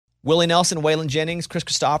Willie Nelson, Waylon Jennings, Chris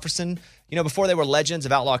Christopherson. Before they were legends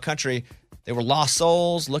of outlaw country, they were lost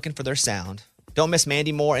souls looking for their sound. Don't miss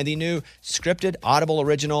Mandy Moore and the new scripted Audible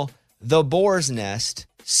original, The Boar's Nest,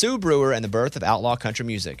 Sue Brewer and the Birth of Outlaw Country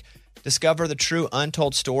Music. Discover the true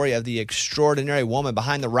untold story of the extraordinary woman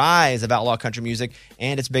behind the rise of outlaw country music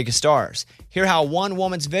and its biggest stars. Hear how one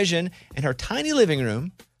woman's vision in her tiny living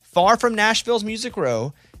room, far from Nashville's Music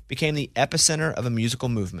Row, became the epicenter of a musical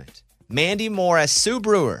movement. Mandy Moore as Sue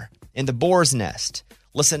Brewer in The Boar's Nest.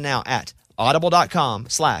 Listen now at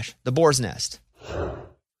audible.com/The Boar's Nest.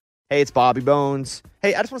 Hey, it's Bobby Bones.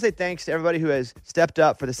 Hey, I just want to say thanks to everybody who has stepped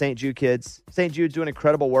up for the St. Jude kids. St. Jude's doing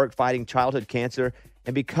incredible work fighting childhood cancer.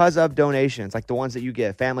 And because of donations like the ones that you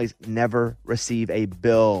give, families never receive a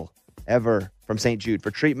bill ever from St. Jude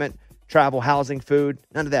for treatment, travel, housing, food,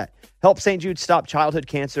 none of that. Help St. Jude stop childhood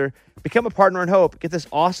cancer. Become a partner in hope. Get this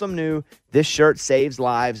awesome new This Shirt Saves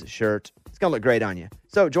Lives shirt. It's going to look great on you.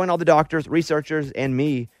 So join all the doctors, researchers, and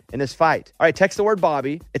me in this fight. All right, text the word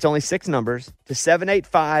Bobby. It's only 6 numbers to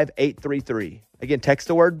 785-833. Again, text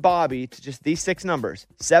the word Bobby to just these 6 numbers,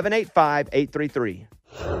 785-833.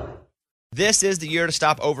 This is the year to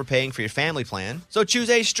stop overpaying for your family plan. So choose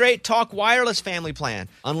a Straight Talk wireless family plan.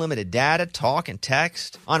 Unlimited data, talk, and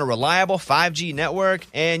text on a reliable 5G network.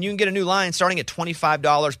 And you can get a new line starting at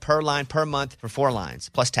 $25 per line per month for 4 lines,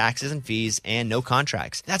 plus taxes and fees and no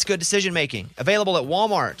contracts. That's good decision making. Available at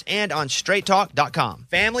Walmart and on straighttalk.com.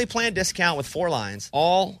 Family plan discount with 4 lines,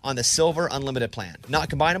 all on the Silver Unlimited plan. Not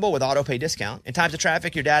combinable with auto pay discount. In times of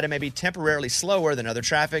traffic, your data may be temporarily slower than other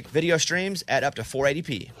traffic. Video streams at up to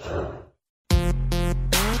 480p.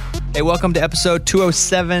 Hey, welcome to episode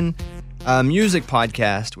 207 music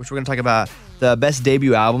podcast, which we're going to talk about the best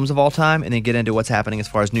debut albums of all time and then get into what's happening as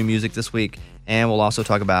far as new music this week. And we'll also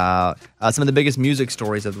talk about some of the biggest music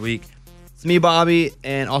stories of the week. It's me, Bobby,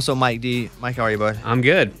 and also Mike D. Mike, how are you, bud? I'm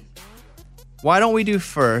good. Why don't we do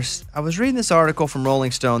first? I was reading this article from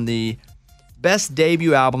Rolling Stone, the best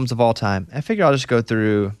debut albums of all time. I figure I'll just go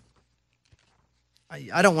through.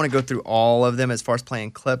 I don't want to go through all of them as far as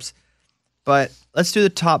playing clips, but let's do the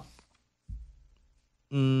top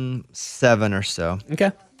 7 or so.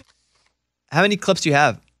 Okay. How many clips do you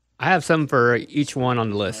have? I have some for each one on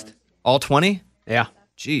the list. All 20? Yeah.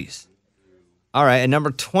 Jeez. All right, at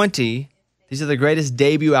number 20, these are the greatest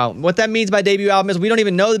debut album. What that means by debut album is we don't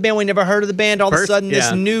even know the band. We never heard of the band. All of a sudden,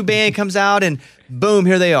 this new band comes out, and boom,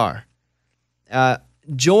 here they are.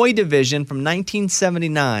 Joy Division from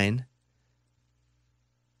 1979.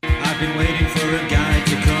 I've been waiting for a guy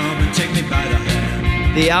to come and take me by the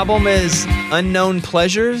hand. The album is Unknown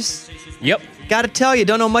Pleasures. Yep. Gotta tell you,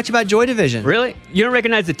 don't know much about Joy Division. Really? You don't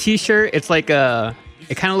recognize the t-shirt? It's like it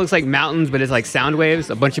kind of looks like mountains, but it's like sound waves.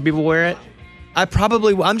 A bunch of people wear it.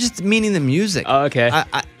 I'm just meaning the music. Oh, okay.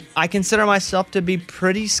 I consider myself to be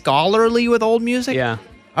pretty scholarly with old music. Yeah.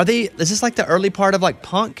 Is this like the early part of like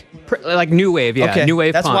punk? Like new wave, yeah. Okay. New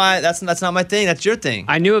wave That's punk. why that's not my thing. That's your thing.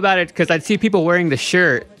 I knew about it because I'd see people wearing the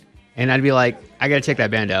shirt, and I'd be like, I gotta check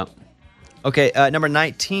that band out. Okay, number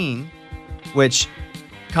 19, which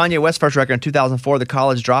Kanye West's first record in 2004, The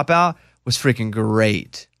College Dropout, was freaking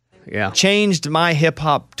great. Yeah. Changed my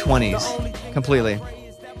hip-hop 20s completely.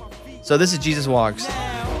 So this is Jesus Walks.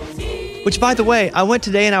 Which, by the way, I went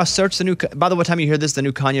today and I searched the new... By the way, time you hear this, the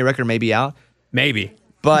new Kanye record may be out. Maybe.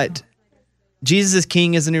 But Jesus is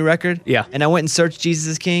King is the new record. Yeah. And I went and searched Jesus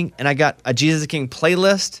is King, and I got a Jesus is King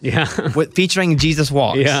playlist Yeah. featuring Jesus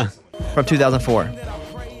Walks. Yeah. From 2004.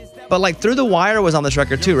 But like Through the Wire was on this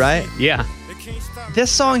record too, right? Yeah. This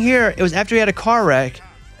song here, it was after he had a car wreck,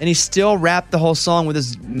 and he still rapped the whole song with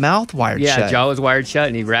his mouth wired shut. Yeah, jaw was wired shut,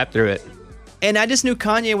 and he rapped through it. And I just knew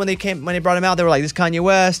Kanye when they brought him out. They were like, "This is Kanye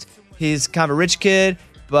West. He's kind of a rich kid,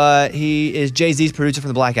 but he is Jay-Z's producer for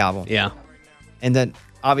the Black Album." Yeah. And then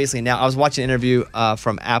obviously now I was watching an interview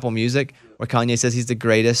from Apple Music where Kanye says he's the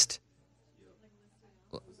greatest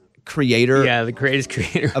creator. Yeah, the greatest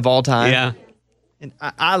creator of all time. Yeah. And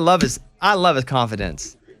I love his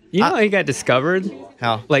confidence. You know how he got discovered?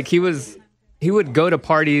 How? Like he would go to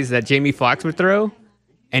parties that Jamie Foxx would throw,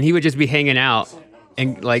 and he would just be hanging out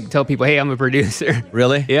and like tell people, "Hey, I'm a producer."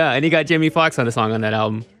 Really? Yeah, and he got Jamie Foxx on a song on that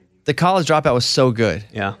album. The College Dropout was so good.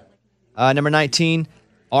 Yeah. Number 19,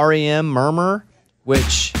 REM Murmur,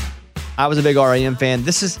 which I was a big REM fan.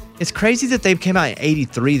 It's crazy that they came out in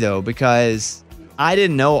 83 though, because I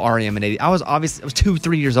didn't know REM in 80. I was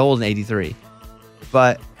 2-3 years old in 83.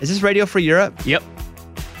 But is this Radio Free Europe? Yep.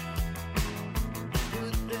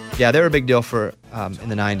 Yeah, they were a big deal for in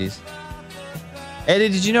the 90s. Eddie,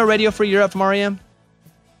 did you know Radio Free Europe from REM?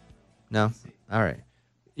 No? All right.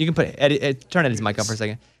 You can put Eddie, turn Eddie's mic up for a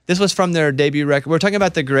second. This was from their debut record. We're talking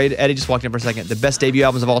about the great, Eddie just walked in for a second, the best debut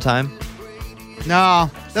albums of all time. No,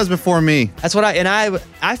 that was before me. That's what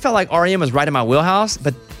I felt like REM was right in my wheelhouse,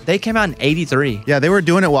 but they came out in 83. Yeah, they were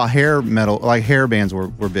doing it while hair metal, like hair bands were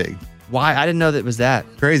big. Why? I didn't know that it was that.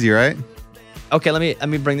 Crazy, right? Okay, let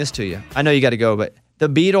me bring this to you. I know you got to go, but the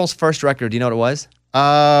Beatles' first record, do you know what it was?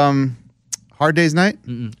 Hard Day's Night?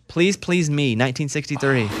 Please Please Me,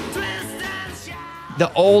 1963.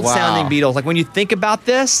 The old sounding Beatles. Like when you think about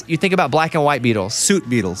this, you think about black and white Beatles. Suit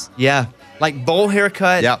Beatles. Yeah. Like bowl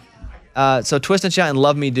haircut. Yep. So Twist and Shout and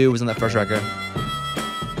Love Me Do was on that first record.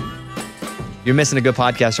 You're missing a good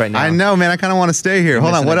podcast right now. I know, man. I kind of want to stay here.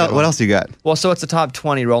 Hold on. missing a good What one. else you got? Well, so it's the top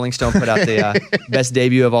 20. Rolling Stone put out the best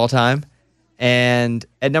debut of all time. And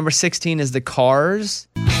at number 16 is The Cars.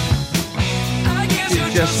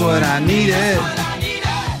 Just what I needed.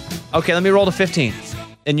 Okay, let me roll to 15.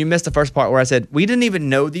 And you missed the first part where I said, we didn't even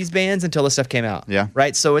know these bands until this stuff came out. Yeah.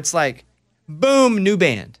 Right? So it's like, boom, new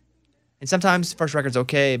band. And sometimes the first record's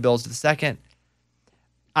okay, it builds to the second.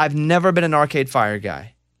 I've never been an Arcade Fire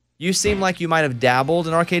guy. You seem like you might have dabbled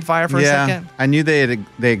in Arcade Fire for a second. I knew they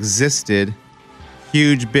existed.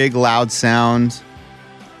 Huge, big, loud sound.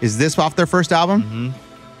 Is this off their first album?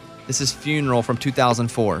 This is Funeral from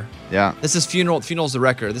 2004. Yeah. This is Funeral. Funeral's the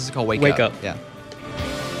record. This is called Wake Wake Up. Yeah.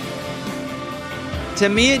 To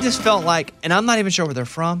me, it just felt like, and I'm not even sure where they're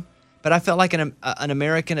from, but I felt like an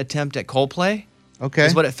American attempt at Coldplay. Okay.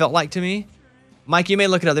 Is what it felt like to me. Mike, you may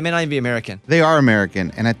look it up. They may not even be American. They are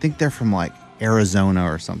American, and I think they're from like Arizona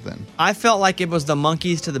or something. I felt like it was the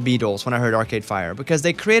Monkees to the Beatles when I heard Arcade Fire because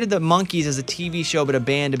they created the Monkees as a TV show, but a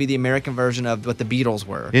band to be the American version of what the Beatles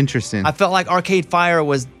were. Interesting. I felt like Arcade Fire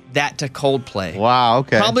was that to Coldplay. Wow,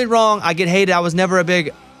 okay. Probably wrong. I get hated. I was never a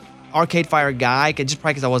big Arcade Fire guy, just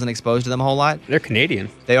probably because I wasn't exposed to them a whole lot. They're Canadian.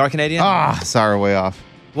 They are Canadian? Sorry, way off.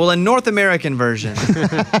 Well, a North American version.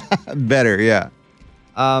 Better, yeah.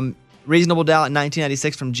 Reasonable Doubt in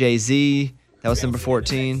 1996 from Jay-Z. That was number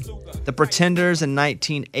 14. The Pretenders in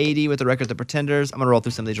 1980 with the record The Pretenders. I'm going to roll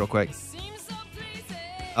through some of these real quick.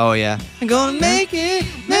 Oh, yeah. I'm going to make it.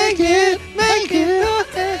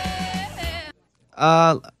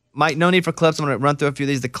 Mike, no need for clips. I'm going to run through a few of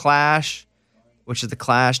these. The Clash, which is The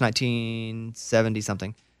Clash,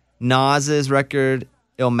 1970-something. Nas's record,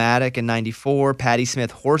 Illmatic in 94. Patti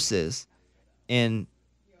Smith, Horses in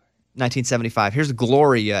 1975. Here's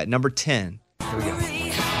Gloria at number 10. Here we go.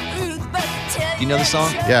 You know the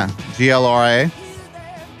song? Yeah. GLRIA.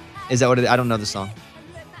 Is that what it is? I don't know the song.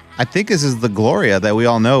 I think this is the Gloria that we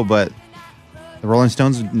all know, but the Rolling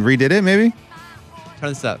Stones redid it, maybe? Turn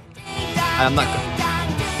this up. I'm not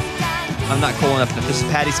cool enough. This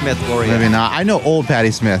is Patti Smith, Gloria. Maybe not. I know old Patti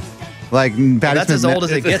Smith. Like Patti That's Smith. as old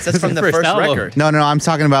as it gets. That's from the First first album. record. No, I'm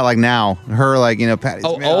talking about like now. Her, like, Patti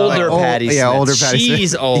Oh, Smith. older like, Patti Smith. Yeah, older Patti Smith.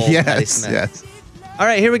 She's old yes, Patti Smith. Yes. All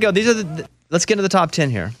right, here we go. These are let's get into the top 10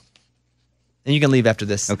 here. And you can leave after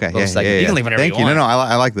this Okay, little yeah, segment. yeah, You can yeah. leave whenever Thank you you. want. No,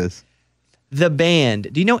 I like this. The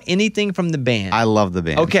Band. Do you know anything from the band? I love the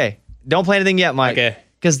band. Okay. Don't play anything yet, Mike. Okay.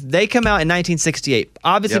 Because they come out in 1968,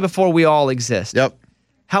 obviously Yep. before we all exist. Yep.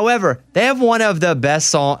 However, they have one of the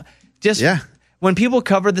best songs. Yeah. When people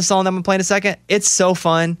cover the song that I'm going to play in a second, it's so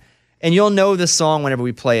fun. And you'll know the song whenever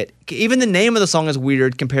we play it. Even the name of the song is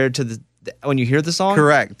weird compared to when you hear the song.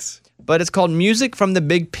 Correct. But it's called Music from the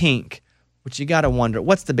Big Pink, which you got to wonder,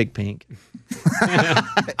 what's the Big Pink?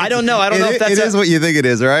 I don't know. I don't know if that's It is what you think it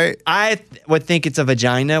is, right? would think it's a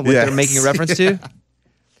vagina, what they're Yes. making a reference to.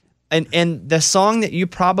 And the song that you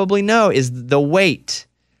probably know is The Weight,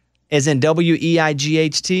 as in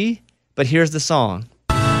WEIGHT. But here's the song.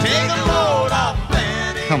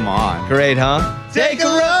 Come on. Great, huh? Take a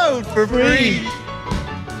road for free.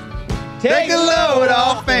 Take a load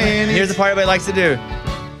off and Here's the part everybody likes to do.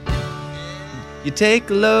 You take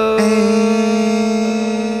a load.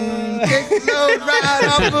 take a load right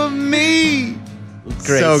off of me.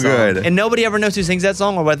 Great so song. good. And nobody ever knows who sings that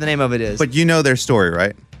song or what the name of it is. But you know their story,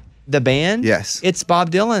 right? The band? Yes. It's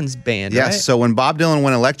Bob Dylan's band, Yes. right? So when Bob Dylan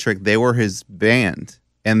went electric, they were his band.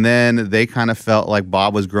 And then they kind of felt like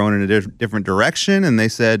Bob was growing in a different direction. And they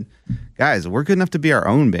said, guys, we're good enough to be our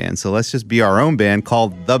own band. So let's just be our own band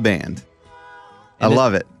called The Band. I And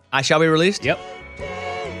love it. I Shall Be Released? Yep.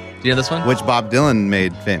 Do you know this one? Which Bob Dylan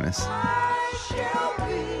made famous.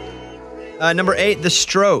 Number 8, The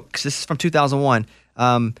Strokes. This is from 2001.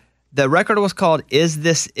 The record was called Is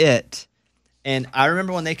This It? And I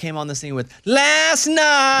remember when they came on the scene with Last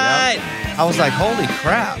Night. I was like, holy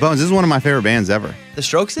crap. Bones, this is one of my favorite bands ever. The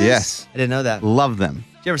Strokes is? Yes. I didn't know that. Did Love them.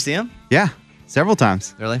 you ever see them? Yeah. Several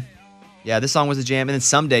times. Really? Yeah, this song was a jam. And then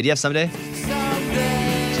Someday. Do you have Someday?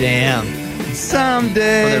 Jam.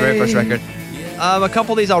 Someday. For their very first record. A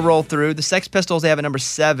couple of these I'll roll through. The Sex Pistols, they have at number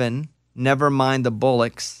 7. Never mind the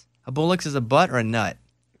Bullocks. A Bullocks is a butt or a nut?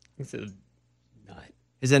 It's a nut.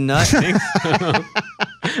 Is it a nut?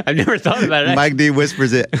 I've never thought about it. Mike D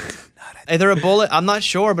whispers it. Either a bullet, I'm not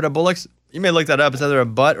sure, but a Bullocks, you may look that up. It's either a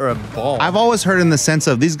butt or a ball. I've always heard in the sense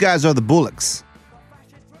of these guys are the Bullocks.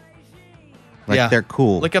 Like they're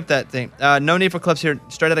cool. Look up that thing. No Need for Clips here.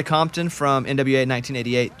 Straight Outta Compton from NWA in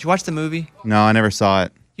 1988. Did you watch the movie? No, I never saw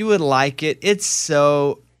it. You would like it. It's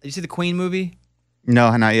so. Did you see the Queen movie?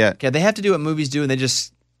 No, not yet. Okay, they have to do what movies do, and they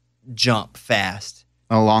just jump fast.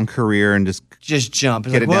 A long career and just Jump.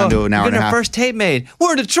 It's Get it down to an hour and a We're getting half. our first tape made.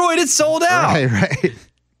 We're in Detroit. It's sold out. right.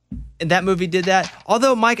 And that movie did that.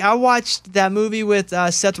 Although, Mike, I watched that movie with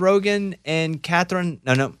Seth Rogen and Catherine.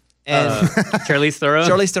 And Charlize Theron.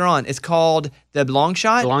 Charlize Theron. It's called The Long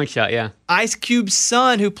Shot. The Long Shot, yeah. Ice Cube's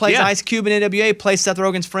son, who plays Yeah. Ice Cube in NWA, plays Seth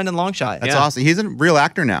Rogen's friend in Long Shot. That's Yeah. awesome. He's a real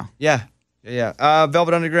actor now. Yeah.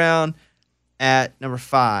 Velvet Underground at number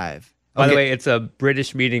 5. By the Okay. way, it's a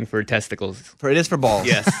British meeting for testicles. It is for balls.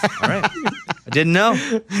 Yes. All right. I didn't know.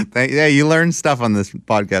 Yeah, you learn stuff on this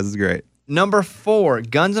podcast. It's great. Number 4,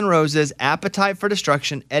 Guns N' Roses, Appetite for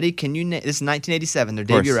Destruction. Eddie, can you name, this is 1987, their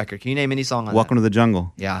debut course. record. Can you name any song on Welcome to the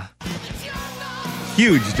jungle. that? Yeah.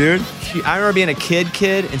 Huge, dude. I remember being a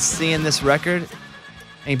kid and seeing this record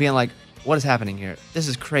and being like, what is happening here? This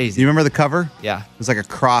is crazy. You remember the cover? Yeah. It was like a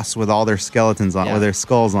cross with all their skeletons on it, Yeah. with their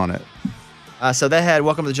skulls on it. So that had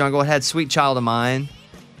Welcome to the Jungle. It had Sweet Child of Mine,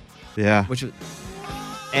 Yeah. which was,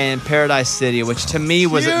 and Paradise City, which to me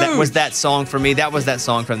was that song for me. That was that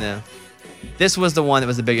song from them. This was the one that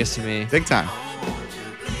was the biggest to me. Big time.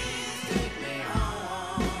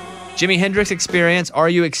 Jimi Hendrix Experience, Are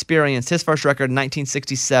You Experienced? His first record in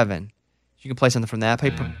 1967. You can play something from that.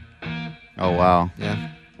 Paper. Oh, wow.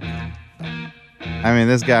 Yeah. I mean,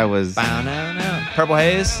 this guy was Purple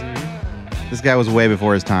Haze. way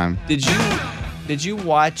before his time. Did you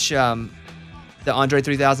watch the Andre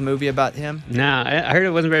 3000 movie about him? Nah, I heard it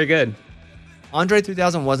wasn't very good. Andre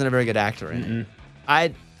 3000 wasn't a very good actor in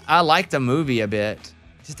it. I liked the movie a bit.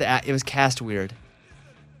 It was cast weird.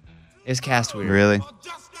 Really?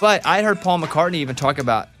 But I heard Paul McCartney even talk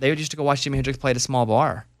about they used to go watch Jimi Hendrix play at a small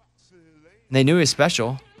bar. And they knew he was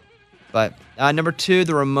special. But number 2,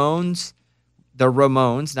 the Ramones,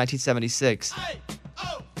 1976.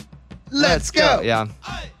 Let's go. Yeah.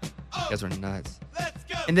 You guys were nuts.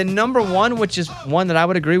 And then number 1, which is one that I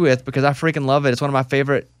would agree with because I freaking love it. It's one of my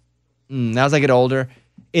favorite. Now as I get older,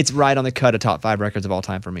 it's right on the cut of top 5 records of all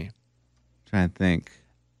time for me. Trying to think.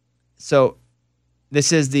 So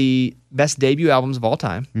this is the best debut albums of all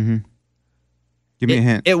time. Give me a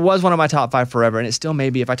hint. It was one of my top 5 forever, and it still may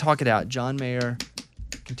be if I talk it out. John Mayer,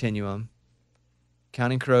 Continuum,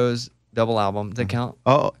 Counting Crows, double album. Does that count?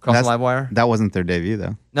 Oh, Across the Live Wire? That wasn't their debut,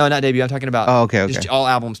 though. No, not debut. I'm talking about just all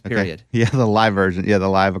albums, period. Okay. Yeah, the live version. Yeah, the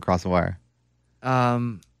live Across the Wire.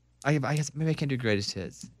 I guess maybe I can't do greatest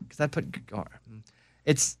hits because I put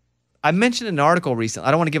I mentioned an article recently.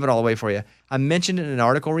 I don't want to give it all away for you. I mentioned it in an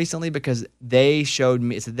article recently because they showed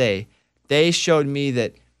me. They showed me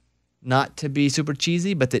that not to be super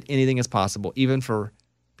cheesy, but that anything is possible, even for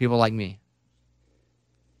people like me.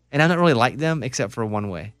 And I don't really like them except for one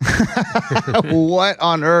way. What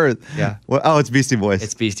on earth? Yeah. Oh, it's Beastie Boys.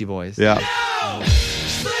 It's Beastie Boys. Yeah.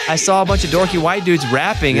 I saw a bunch of dorky white dudes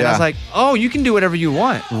rapping, and I was Yeah. like, oh, you can do whatever you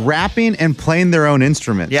want. Rapping and playing their own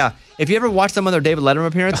instruments. Yeah. If you ever watch some of their David Letterman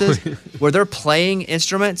appearances where they're playing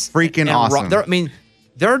instruments. Freaking and awesome.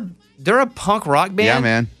 They're a punk rock band Yeah,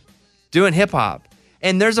 man. doing hip hop.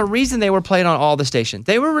 And there's a reason they were played on all the stations.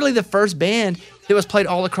 They were really the first band that was played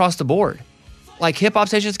all across the board. Like hip hop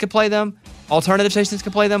stations could play them, alternative stations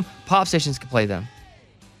could play them, pop stations could play them.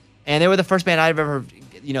 And they were the first band I've ever,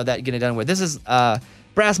 that getting done with. This is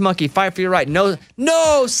Brass Monkey, Fight for Your Right.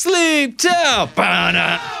 No sleep till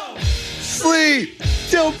Sleep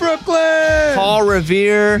till Brooklyn. Paul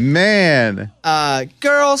Revere. Man.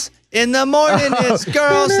 Girls in the morning, it's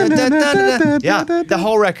girls. Da, da, da, da. Yeah, the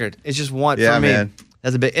whole record is just one Yeah, for me. man.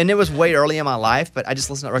 That's a bit, and it was way early in my life, but I just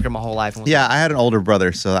listened to that record my whole life. And was Yeah, I had an older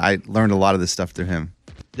brother, so I learned a lot of this stuff through him.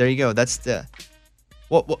 there you go. That's the.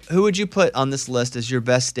 Who would you put on this list as your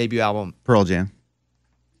best debut album? Pearl Jam.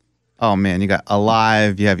 Oh, man. You got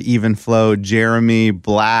Alive. You have Even Flow, Jeremy,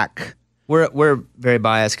 Black. We're very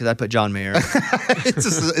biased because I put John Mayer.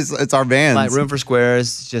 It's our bands. Like Room for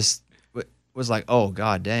Squares just was like, oh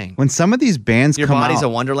god dang. When some of these bands Your come Body's out, a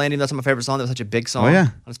Wonderland. That's my favorite song. That was such a big song. Oh, yeah.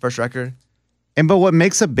 On his first record. but what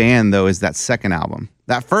makes a band though is that second album.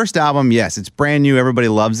 That first album, yes, it's brand new, everybody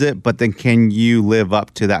loves it, but then can you live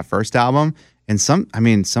up to that first album? And some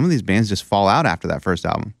of these bands just fall out after that first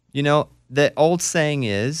album. The old saying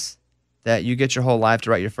is, that you get your whole life to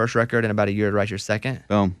write your first record and about a year to write your second.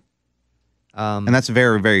 Boom. And that's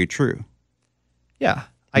very, very true. Yeah.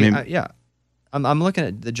 I yeah. I'm looking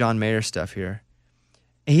at the John Mayer stuff here.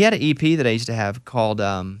 He had an EP that I used to have called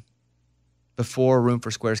Before Room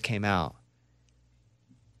for Squares came out.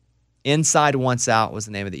 Inside Once Out was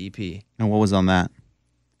the name of the EP. And what was on that?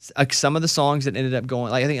 Like some of the songs that ended up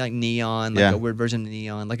going, like I think like Neon, like a weird version of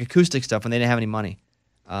Neon, like acoustic stuff when they didn't have any money.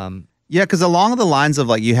 Yeah, because along the lines of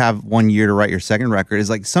like you have 1 year to write your second record is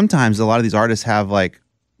like sometimes a lot of these artists have like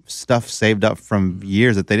stuff saved up from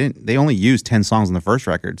years that they only used 10 songs on the first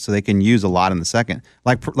record, so they can use a lot in the second.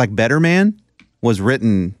 Like Better Man was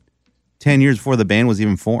written 10 years before the band was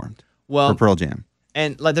even formed for Pearl Jam.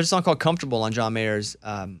 And like there's a song called Comfortable on John Mayer's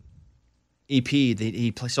EP that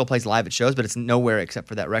he still plays live at shows, but it's nowhere except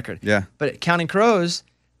for that record. Yeah. But Counting Crows,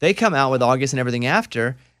 they come out with August and Everything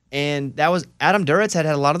After, and that was Adam Duritz had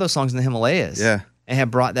a lot of those songs in the Himalayas. Yeah. And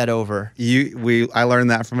had brought that over. I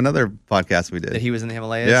learned that from another podcast we did. That he was in the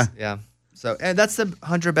Himalayas? Yeah. Yeah. So and that's the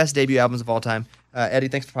 100 best debut albums of all time. Eddie,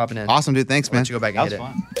 thanks for popping in. Awesome, dude. Thanks, Why man. don't you go back and hit it.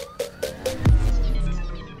 Fun.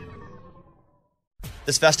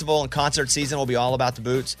 This festival and concert season will be all about the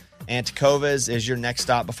boots, and Tecovas is your next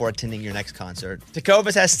stop before attending your next concert.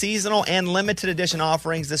 Tecovas has seasonal and limited edition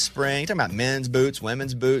offerings this spring. You're talking about men's boots,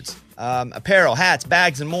 women's boots, apparel, hats,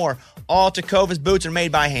 bags, and more. All Tecovas boots are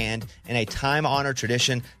made by hand in a time-honored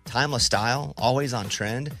tradition, timeless style, always on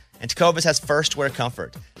trend. And Tecovas has first wear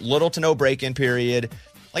comfort, little to no break-in period.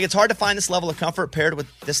 Like it's hard to find this level of comfort paired with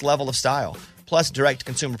this level of style. Plus,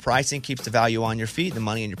 direct-to-consumer pricing keeps the value on your feet, the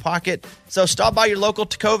money in your pocket. So stop by your local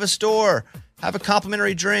Tecovas store. Have a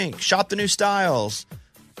complimentary drink. Shop the new styles.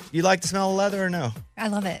 You like the smell of leather or no? I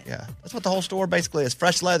love it. Yeah. That's what the whole store basically is.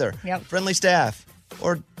 Fresh leather. Yep. Friendly staff.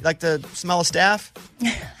 Or like the smell of staff?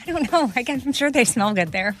 I don't know. I'm sure they smell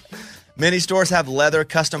good there. Many stores have leather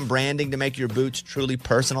custom branding to make your boots truly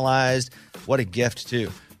personalized. What a gift,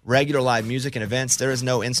 too. Regular live music and events. There is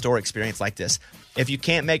no in-store experience like this. If you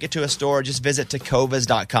can't make it to a store, just visit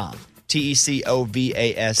tecovas.com.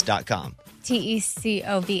 Tecovas.com.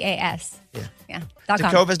 Tecovas. Yeah. .com.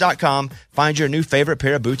 Tecovas.com. Find your new favorite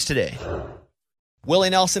pair of boots today. Willie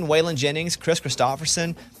Nelson, Waylon Jennings, Chris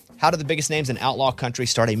Christopherson. How did the biggest names in outlaw country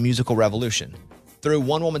start a musical revolution? Through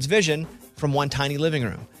one woman's vision from one tiny living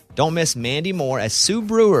room. Don't miss Mandy Moore as Sue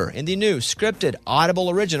Brewer in the new scripted Audible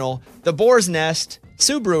original, The Boar's Nest,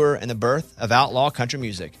 Sue Brewer and the Birth of Outlaw Country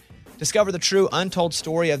Music. Discover the true untold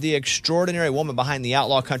story of the extraordinary woman behind the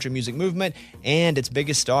outlaw country music movement and its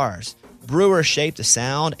biggest stars. Brewer shaped the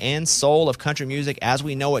sound and soul of country music as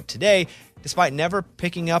we know it today, despite never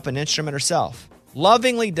picking up an instrument herself.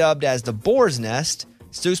 Lovingly dubbed as the Boar's Nest,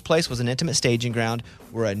 Sue's Place was an intimate staging ground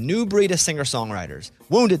where a new breed of singer-songwriters,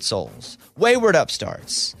 wounded souls, wayward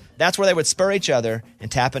upstarts, that's where they would spur each other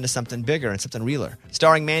and tap into something bigger and something realer.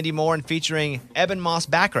 Starring Mandy Moore and featuring Eben Moss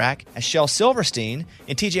Backrack as Shel Silverstein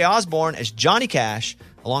and TJ Osborne as Johnny Cash,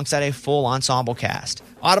 alongside a full ensemble cast.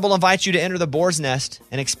 Audible invites you to enter the Boar's Nest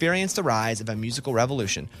and experience the rise of a musical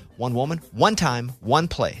revolution. One woman, one time, one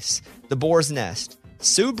place. The Boar's Nest,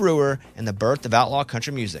 Sue Brewer, and the birth of outlaw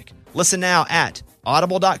country music. Listen now at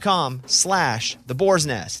audible.com/The Boar's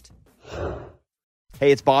Nest.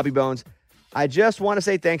 Hey, it's Bobby Bones. I just want to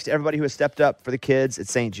say thanks to everybody who has stepped up for the kids at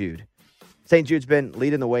St. Jude. St. Jude's been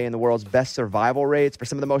leading the way in the world's best survival rates for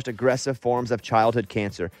some of the most aggressive forms of childhood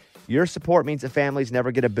cancer. Your support means that families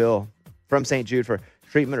never get a bill from St. Jude for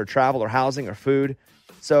treatment or travel or housing or food,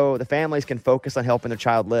 so the families can focus on helping their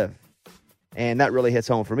child live. And that really hits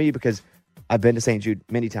home for me because I've been to St. Jude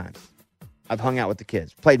many times. I've hung out with the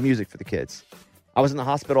kids, played music for the kids. I was in the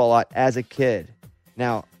hospital a lot as a kid.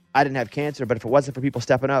 Now, I didn't have cancer, but if it wasn't for people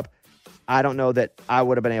stepping up, I don't know that I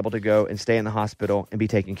would have been able to go and stay in the hospital and be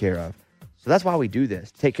taken care of. So that's why we do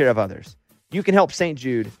this, take care of others. You can help St.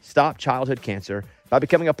 Jude stop childhood cancer by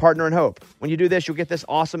becoming a partner in hope. When you do this, you'll get this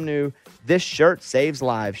awesome new This Shirt Saves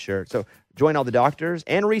Lives shirt. So join all the doctors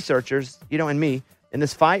and researchers, and me, in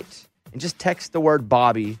this fight, and just text the word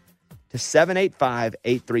Bobby to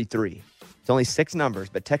 785-833. It's only 6 numbers,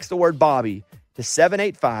 but text the word Bobby to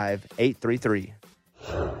 785-833.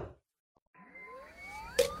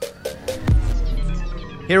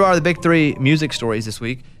 Here are the big 3 music stories this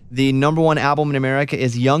week. The number 1 album in America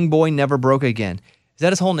is Young Boy Never Broke Again. Is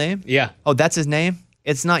that his whole name? Yeah. Oh, that's his name?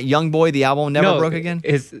 It's not Young Boy, the album Never Broke Again?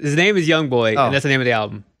 His name is Young Boy, and that's the name of the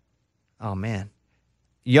album. Oh, man.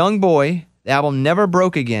 Young Boy, the album Never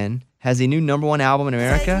Broke Again, has a new number 1 album in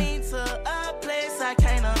America.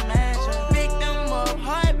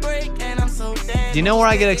 Do you know where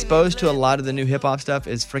I get exposed to a lot of the new hip-hop stuff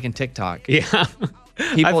is freaking TikTok. Yeah.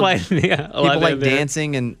 People a lot like of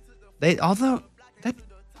dancing, and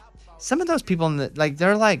Some of those people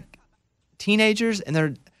they're like teenagers and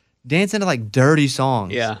they're dancing to like dirty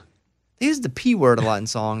songs. Yeah. They use the P word a lot in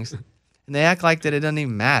songs, and they act like that it doesn't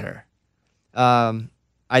even matter.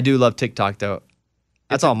 I do love TikTok though.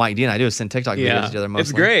 That's all Mike D and I do is send TikTok videos to each other mostly.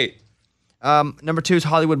 It's great. Number 2 is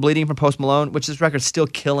Hollywood Bleeding from Post Malone, which this record's still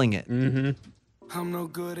killing it. Mm-hmm. I'm no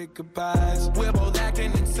good at goodbyes. We're both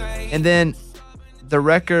acting insane. And then the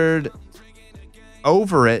record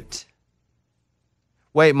Over It.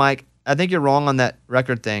 Wait, Mike, I think you're wrong on that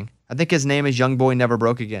record thing. I think his name is Young Boy Never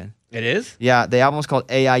Broke Again. It is? Yeah, the album's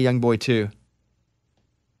called AI Young Boy 2.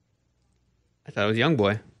 I thought it was Young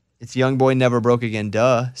Boy. It's Young Boy Never Broke Again.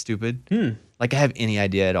 Duh, stupid. Hmm. Like I have any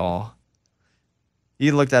idea at all.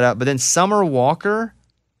 You can look that up. But then Summer Walker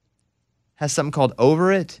has something called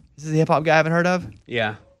Over It. This is the hip hop guy I haven't heard of.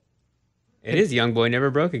 Yeah. It is Young Boy Never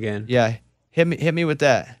Broke Again. Yeah, hit me with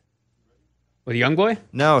that. With Young Boy?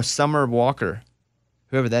 No, Summer Walker,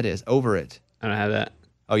 whoever that is. Over It. I don't have that.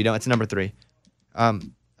 Oh, you don't? It's number 3. All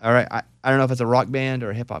right. I don't know if it's a rock band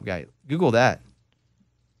or a hip hop guy. Google that.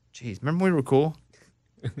 Jeez, remember when we were cool?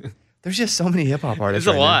 There's just so many hip hop artists.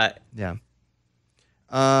 There's a lot. Yeah.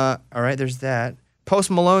 All right, there's that.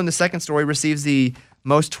 Post Malone, the second story, receives the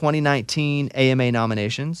most 2019 AMA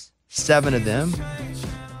nominations. 7 of them.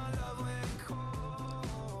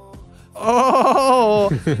 Oh,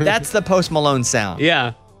 that's the Post Malone sound.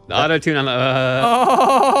 Yeah. The auto-tune on the...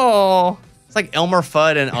 Oh, it's like Elmer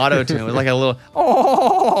Fudd and auto-tune. It was like a little...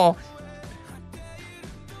 Oh.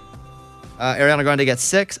 Ariana Grande gets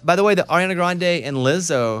 6. By the way, the Ariana Grande and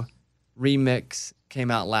Lizzo remix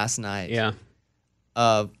came out last night. Yeah.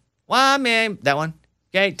 Why, man? That one.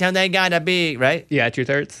 Okay, tell they gotta be, right? Yeah, Truth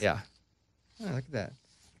Hurts. Yeah. Oh, look at that.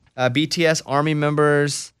 BTS Army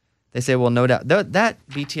members, they say, well, no doubt. That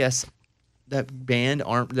BTS, that band,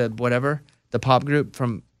 the pop group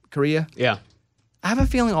from Korea, Yeah. I have a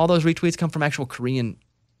feeling all those retweets come from actual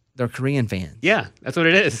they're Korean fans. Yeah, that's what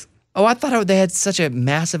it is. Oh, I thought they had such a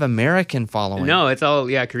massive American following. No, it's all,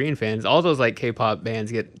 Korean fans. All those, K-pop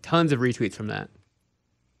bands get tons of retweets from that.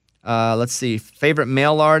 Let's see. Favorite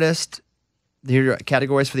male artist. Here are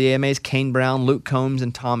categories for the AMAs: Kane Brown, Luke Combs,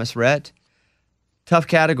 and Thomas Rhett. Tough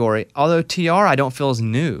category. Although TR I don't feel is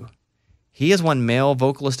new. He has won Male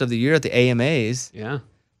Vocalist of the Year at the AMAs, Yeah.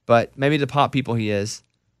 but maybe the pop people he is.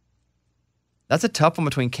 That's a tough one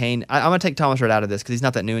between Kane. I'm going to take Thomas Rhett out of this because he's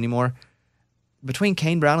not that new anymore. Between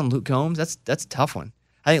Kane Brown and Luke Combs, that's a tough one.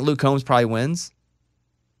 I think Luke Combs probably wins,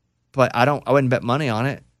 but I wouldn't bet money on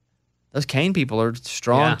it. Those Kane people are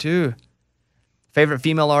strong too. Favorite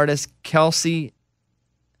female artist, Kelsey.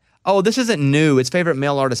 Oh, this isn't new. It's favorite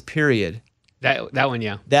male artist, period. That one,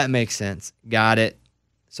 yeah. That makes sense. Got it.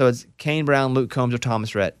 So it's Kane Brown, Luke Combs, or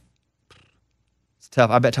Thomas Rhett. It's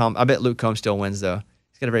tough. I bet Luke Combs still wins though.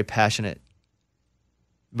 He's got a very passionate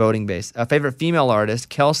voting base. Favorite female artist,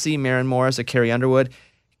 Kelsey, Maren Morris, or Carrie Underwood.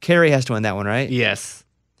 Carrie has to win that one, right? Yes.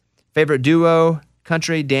 Favorite duo,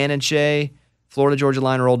 country, Dan and Shay. Florida Georgia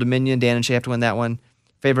Line or Old Dominion. Dan and Shay have to win that one.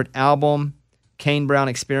 Favorite album, Kane Brown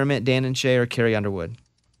Experiment, Dan and Shay, or Carrie Underwood.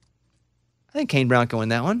 I think Kane Brown can win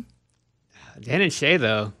that one. Dan and Shay,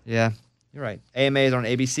 though. Yeah, you're right. AMAs on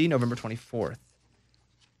ABC, November 24th.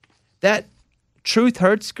 That Truth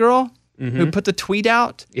Hurts girl who put the tweet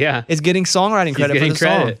out is getting songwriting credit for the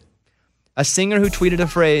song. A singer who tweeted a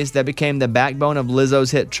phrase that became the backbone of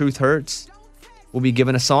Lizzo's hit Truth Hurts will be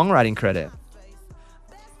given a songwriting credit.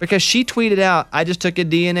 Because she tweeted out, I just took a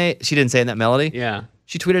DNA... She didn't say it in that melody. Yeah.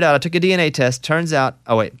 She tweeted out, I took a DNA test. Turns out...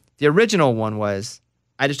 Oh, wait. The original one was,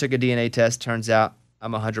 I just took a DNA test. Turns out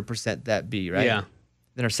I'm 100% that B, right? Yeah.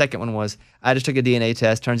 Then her second one was, I just took a DNA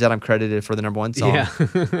test. Turns out I'm credited for the #1 song. Yeah.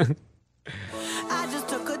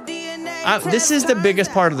 This is the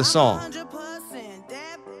biggest part of the song.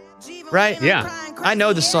 Right? Yeah. I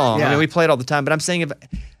know the song. Yeah. I mean, we play it all the time. But I'm saying if...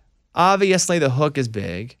 Obviously, the hook is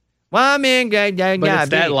big. Well, I mean, But it's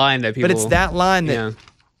that line that people... But it's that line that... Yeah.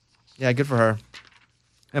 Yeah, good for her.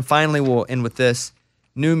 And finally, we'll end with this.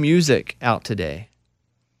 New music out today.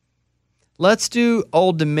 Let's do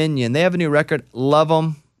Old Dominion. They have a new record. Love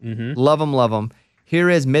them. Love them, love them. Here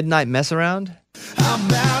is Midnight Mess Around.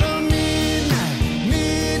 About a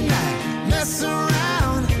midnight mess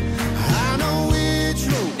around. I know which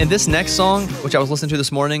road. And this next song, which I was listening to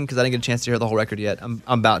this morning because I didn't get a chance to hear the whole record yet. I'm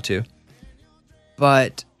about to.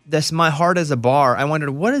 But this My Heart is a Bar. I wondered,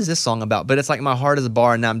 what is this song about? But it's like My Heart is a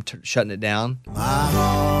Bar, and now I'm shutting it down. My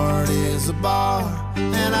heart is a bar,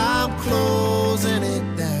 and I'm closing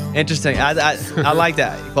it down. Interesting. I like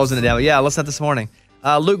that. Closing it down. But yeah, I listened to that this morning.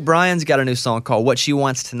 Luke Bryan's got a new song called What She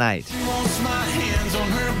Wants Tonight. She wants my hands on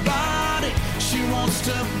her body. She wants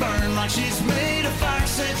to burn like she's made of fire.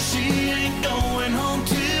 Said she ain't going home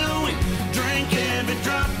till we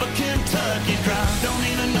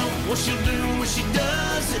What she'll do when she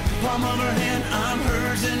does it. Palm of her hand, I'm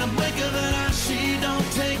hers. In the blink of an eye, she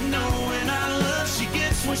don't take no. And I love, she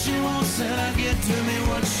gets what she wants, and I get to me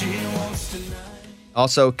what she wants tonight.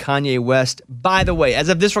 Also, Kanye West. By the way, as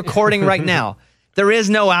of this recording right now, there is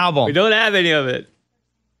no album. We don't have any of it.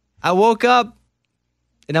 I woke up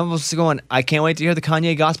and I was going, I can't wait to hear the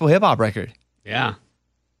Kanye gospel hip hop record. Yeah.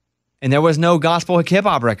 And there was no gospel hip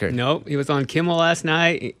hop record. Nope. He was on Kimmel last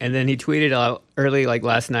night, and then he tweeted out early, like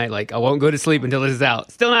last night, like, I won't go to sleep until this is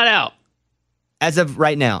out. Still not out. As of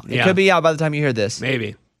right now. It Yeah. could be out by the time you hear this.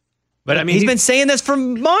 Maybe. But I mean, he's been saying this for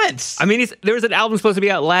months. I mean, there was an album supposed to be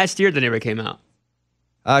out last year that never came out.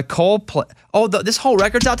 Coldplay. Oh, this whole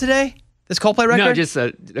record's out today? This Coldplay record? No, just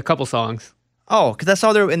a couple songs. Oh, because I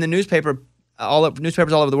saw there in the newspaper,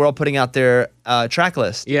 newspapers all over the world putting out their track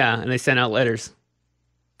list. Yeah, and they sent out letters.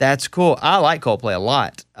 That's cool. I like Coldplay a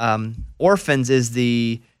lot. Orphans is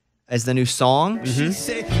the new song. Mm-hmm. She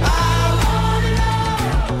say, I wanna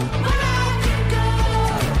know when I can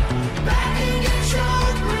go back and get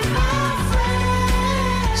drunk with my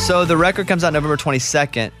friends. So the record comes out November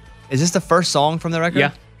 22nd. Is this the first song from the record?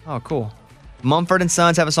 Yeah. Oh, cool. Mumford &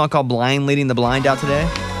 Sons have a song called Blind Leading the Blind out today.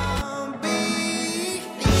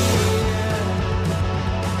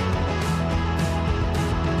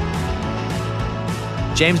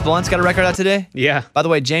 James Blunt's got a record out today. Yeah. By the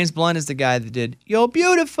way, James Blunt is the guy that did You're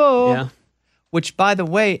Beautiful. Yeah. Which, by the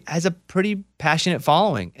way, has a pretty passionate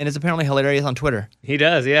following and is apparently hilarious on Twitter. He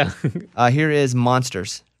does, yeah. Here is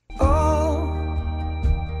Monsters. Oh,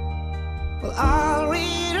 well, I'll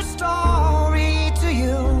read a story to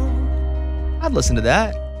you. I'd listen to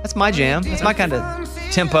that. That's my jam. That's my kind of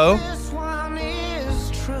tempo. This one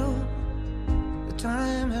is true. The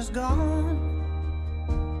time has gone.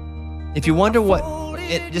 If you wonder what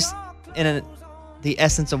it just the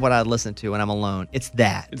essence of what I listen to when I'm alone, it's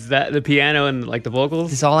that. Is that the piano and like the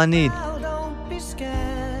vocals? It's all I need. Well, don't be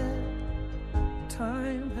scared.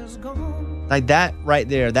 Time has gone. Like that right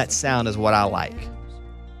there, that sound is what I like.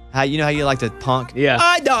 How you like the punk? Yeah.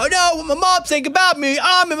 I don't know what my mom think about me.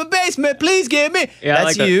 I'm in my basement. Please give me. Yeah, I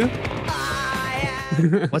That's like you.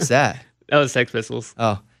 What's that? That was Sex Pistols.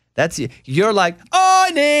 Oh, that's you. You're like,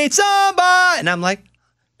 I need somebody, and I'm like,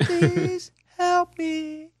 please help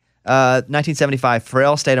me. 1975,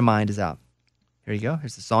 Frail State of Mind is out. Here you go.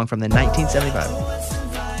 Here's the song from the 1975.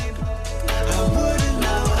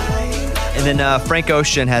 And then Frank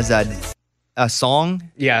Ocean has a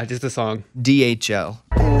song, Yeah, just a song. DHL.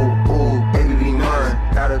 Ooh, baby be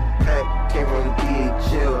mine. Got a pack, came from the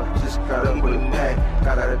DHL. Just got up with a pack,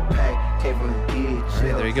 got out of pack, came from the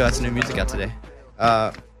DHL. There you go. That's new music out today.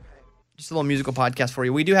 Just a little musical podcast for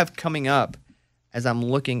you. We do have coming up, as I'm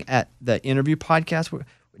looking at the interview podcast,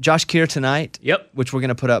 Josh Keir tonight. Yep. Which we're going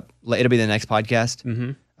to put up. It'll be the next podcast.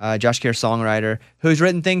 Mm-hmm. Josh Keir, songwriter, who's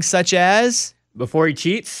written things such as... Before He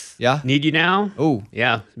Cheats. Yeah. Need You Now. Ooh.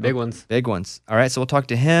 Yeah, big ones. Big ones. All right, so we'll talk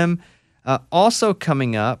to him. Also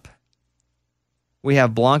coming up, we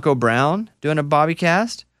have Blanco Brown doing a Bobby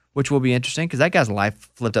cast, which will be interesting because that guy's life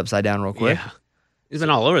flipped upside down real quick. Yeah. He's been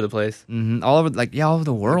all over the place. Mm-hmm. All over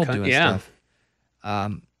the world doing stuff.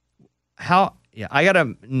 I got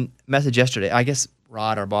a message yesterday. I guess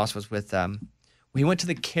Rod, our boss, was with. He went to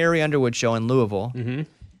the Carrie Underwood show in Louisville,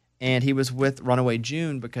 and he was with Runaway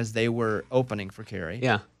June because they were opening for Carrie.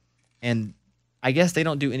 Yeah. And I guess they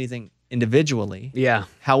don't do anything individually. Yeah.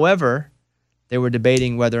 However, they were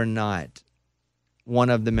debating whether or not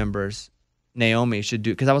one of the members, Naomi, should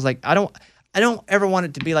do. Because I was like, I don't ever want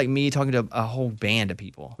it to be like me talking to a whole band of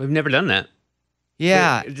people. We've never done that.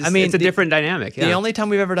 Yeah, It's a different dynamic. Yeah. The only time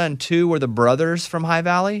we've ever done two were the brothers from High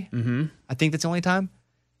Valley. Mm-hmm. I think that's the only time.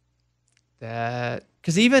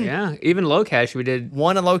 Because even Low Cash we did.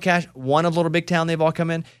 One of Low Cash, one of Little Big Town, they've all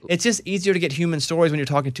come in. It's just easier to get human stories when you're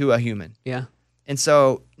talking to a human. Yeah. And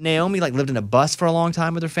so Naomi lived in a bus for a long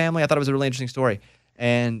time with her family. I thought it was a really interesting story.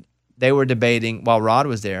 And they were debating while Rod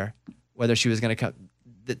was there whether she was going to come,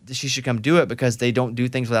 that she should come do it because they don't do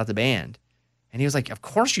things without the band. And he was like, of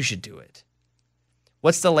course you should do it.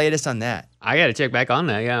 What's the latest on that? I got to check back on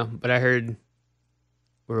that, yeah. But I heard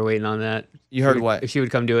we were waiting on that. You heard what? If she would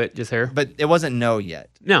come do it, just her. But it wasn't no yet.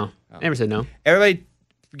 No, never said no. Everybody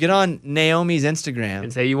get on Naomi's Instagram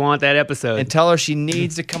And say you want that episode. and tell her she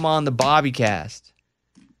needs to come on the Bobby cast.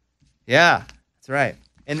 Yeah, that's right.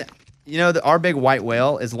 And our big white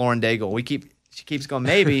whale is Lauren Daigle. She keeps going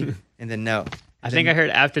maybe and then no. I think I heard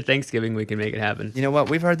after Thanksgiving we can make it happen. You know what?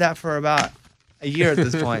 We've heard that for about a year at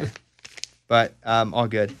this point. But all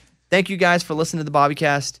good. Thank you guys for listening to the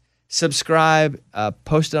Bobbycast. Subscribe,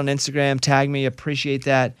 post it on Instagram, tag me. Appreciate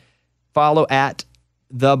that. Follow at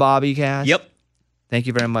the Bobbycast. Yep. Thank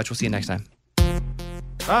you very much. We'll see you next time.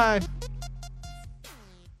 Bye.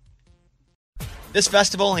 This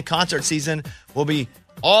festival and concert season will be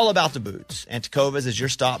all about the boots, and Tecovas is your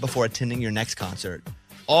stop before attending your next concert.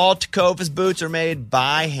 All Tecovas boots are made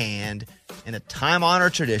by hand in a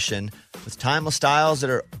time-honored tradition with timeless styles that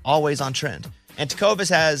are always on trend. And Tecovas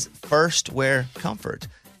has first wear comfort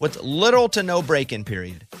with little to no break-in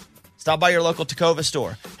period. Stop by your local Tecovas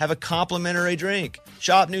store, have a complimentary drink,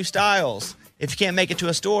 shop new styles. If you can't make it to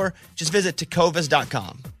a store, just visit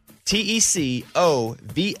tecovas.com. TECOVAS.com.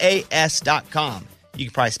 You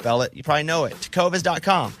can probably spell it. You probably know it.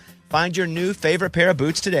 Tecovas.com. Find your new favorite pair of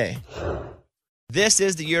boots today. This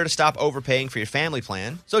is the year to stop overpaying for your family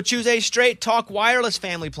plan. So choose a Straight Talk Wireless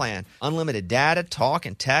family plan. Unlimited data, talk,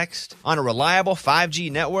 and text on a reliable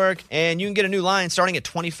 5G network. And you can get a new line starting at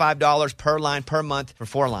 $25 per line per month for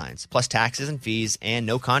 4 lines, plus taxes and fees and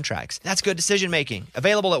no contracts. That's good decision making.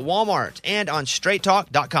 Available at Walmart and on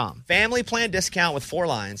straighttalk.com. Family plan discount with 4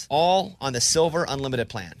 lines, all on the Silver Unlimited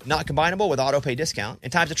plan. Not combinable with auto pay discount.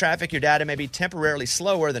 In times of traffic, your data may be temporarily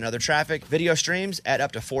slower than other traffic. Video streams at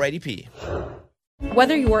up to 480p.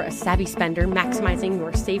 Whether you're a savvy spender maximizing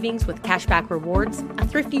your savings with cashback rewards, a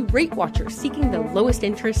thrifty rate watcher seeking the lowest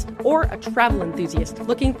interest, or a travel enthusiast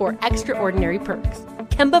looking for extraordinary perks,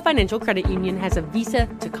 Kemba Financial Credit Union has a visa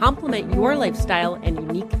to complement your lifestyle and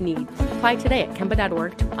unique needs. Apply today at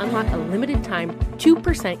Kemba.org to unlock a limited time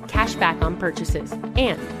 2% cash back on purchases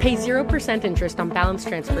and pay 0% interest on balance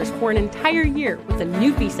transfers for an entire year with a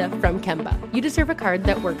new visa from Kemba. You deserve a card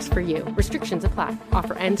that works for you. Restrictions apply.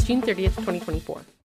 Offer ends June 30th, 2024.